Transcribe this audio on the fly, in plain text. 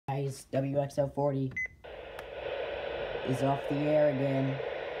guys, WXL40 is off the air again.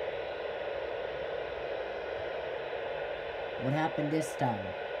 What happened this time?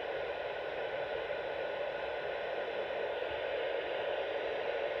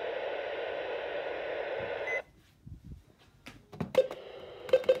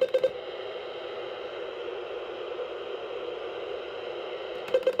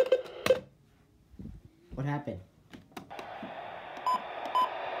 What happened?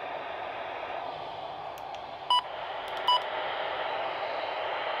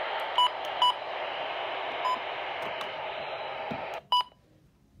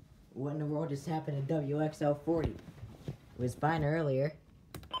 What in the world just happened to WXL40? It was fine earlier.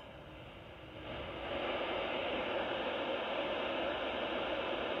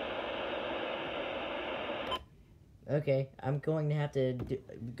 Okay, I'm going to have to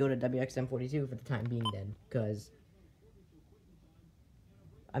go to WXM42 for the time being then, because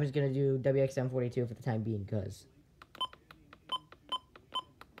I'm just going to do WXM42 for the time being, because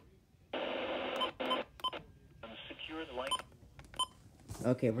secure the line.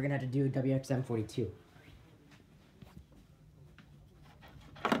 okay, we're going to have to do WXM42.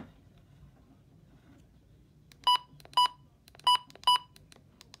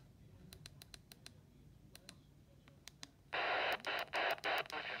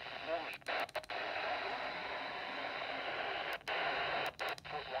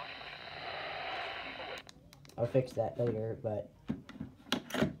 I'll fix that later, but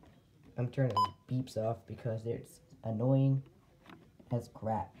I'm turning beeps off because it's annoying as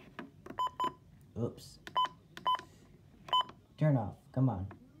crap. Oops. Turn off. Come on.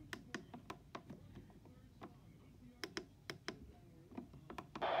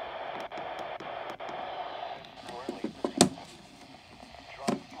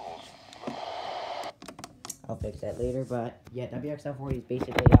 I'll fix that later, but yeah, WXL40 is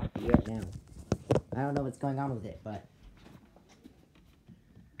basically off the air now. I don't know what's going on with it, but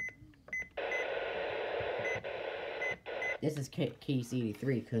this is KEC83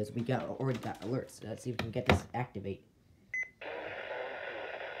 because we already got alerts. So let's see if we can get this activate.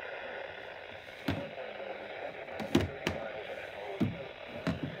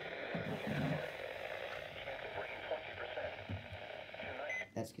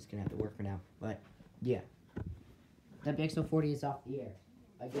 That's just gonna have to work for now, but yeah, WXL40 is off the air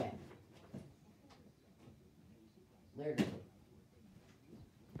again. Literally.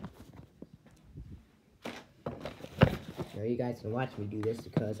 Now you guys can watch me do this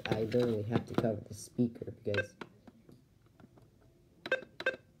because I literally have to cover the speaker because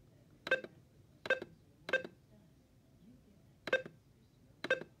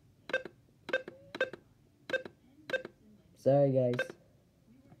sorry guys.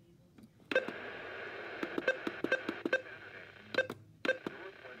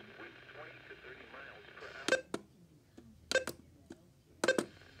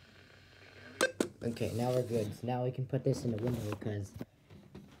 Okay, now we're good. So now we can put this in the window because,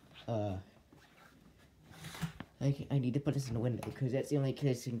 I need to put this in the window because that's the only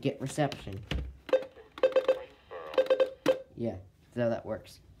place you can get reception. Yeah, so that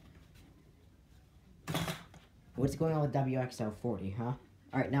works. What's going on with WXL40, huh?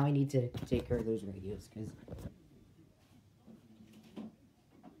 Alright, now I need to take care of those radios because...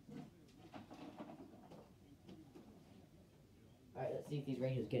 Alright, let's see if these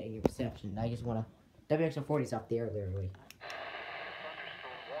radios get any reception. I just want to... WXL40 is off the air literally.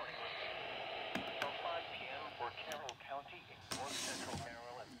 Thunderstorm warning. Until 5 p.m. for Carroll County in north central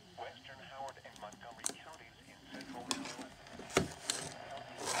Maryland, western Howard and Montgomery counties in central Maryland,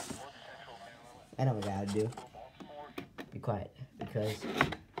 north central Maryland. I know what I gotta do. Be quiet, because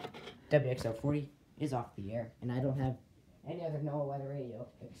WXL40 is off the air, and I don't have any other NOAA weather radio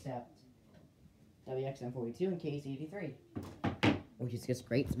except WXM42 and KEC83. Which is just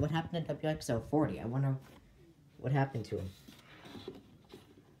great. So what happened to WXL40? I wonder what happened to him.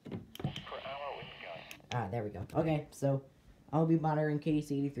 Ah, there we go. Okay, so I'll be monitoring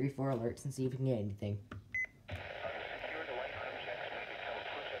KEC83 for alerts and see if we can get anything.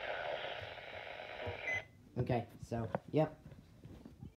 Okay, so, yep.